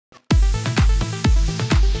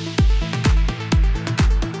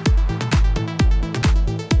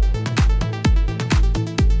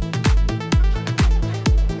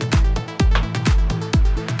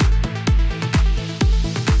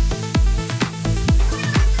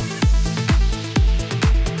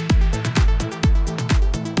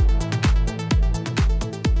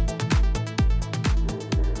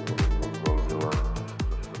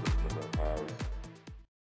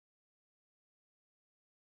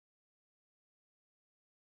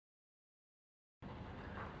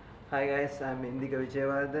Hi guys, I'm Indika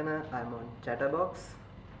Wijewardhana. I'm on ChatterBox.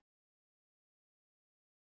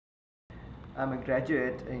 I'm a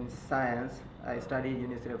graduate in science. I studied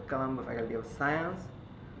University of Colombo Faculty of Science,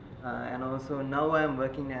 and also now I'm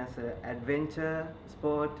working as an adventure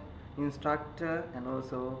sport instructor and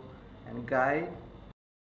also a guide.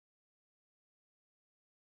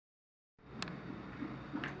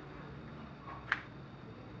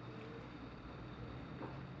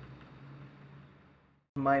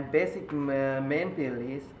 My basic main field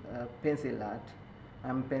is pencil art.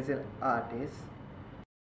 I'm a pencil artist.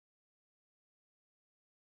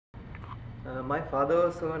 My father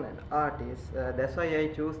also an artist. That's why I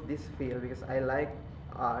chose this field because I like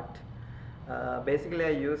art. Basically, I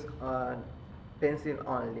use pencil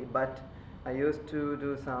only, but I used to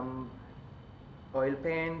do some oil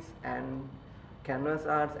paints and canvas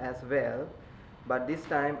arts as well. But this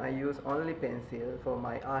time I use only pencil for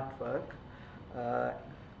my artwork. Uh,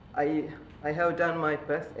 I have done my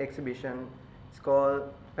first exhibition. It's called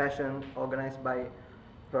Passion, organized by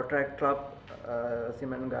Rotary Club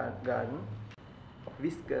Simon Garden.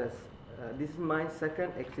 Whiskers. This is my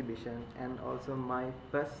second exhibition and also my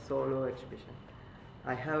first solo exhibition.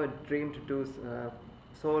 I have a dream to do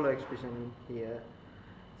solo exhibition here.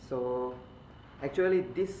 So actually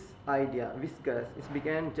this idea, Whiskers, it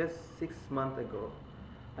began just 6 months ago.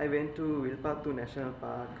 I went to Wijewardhana National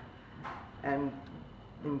Park, and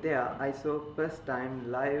in there I saw first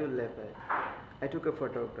time live leopard. I took a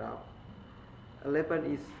photograph. A leopard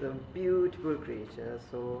is a beautiful creature,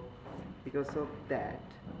 so because of that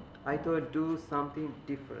I thought do something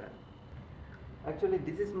different. Actually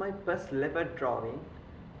this is my first leopard drawing.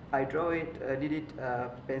 I did it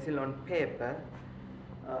pencil on paper.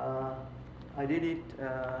 I did it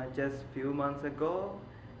just few months ago,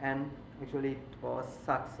 and actually it was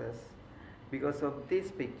success. Because of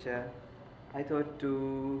this picture I thought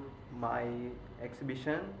to my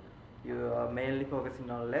exhibition you are mainly focusing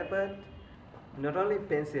on leopard. Not only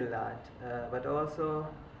pencil art, but also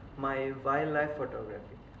my wildlife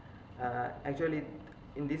photography. Actually,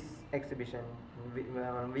 in this exhibition,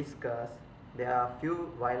 on Whiskers, there are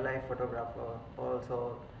few wildlife photographers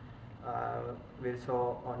also will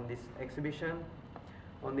show on this exhibition.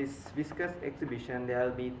 On this Whiskers exhibition, there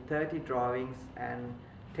will be 30 drawings and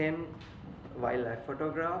 10 wildlife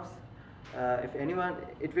photographs. If anyone,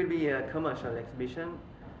 it will be a commercial exhibition.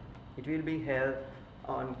 It will be held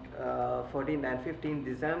on 14th and 15th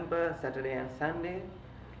December, Saturday and Sunday,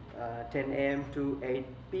 10 a.m. to 8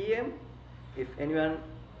 p.m. If anyone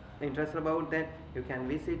interested about that, you can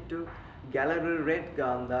visit to Gallery Red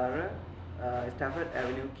Gandhara, Stafford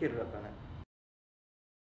Avenue, Kirrapana.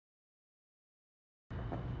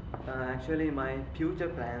 Actually, my future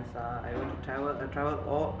plans are I want to travel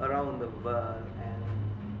all around the world and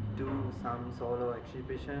do some solo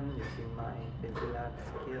exhibition using my pencil art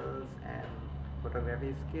skills and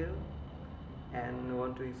photography skill, and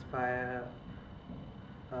want to inspire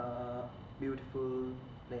beautiful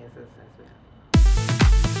places as well.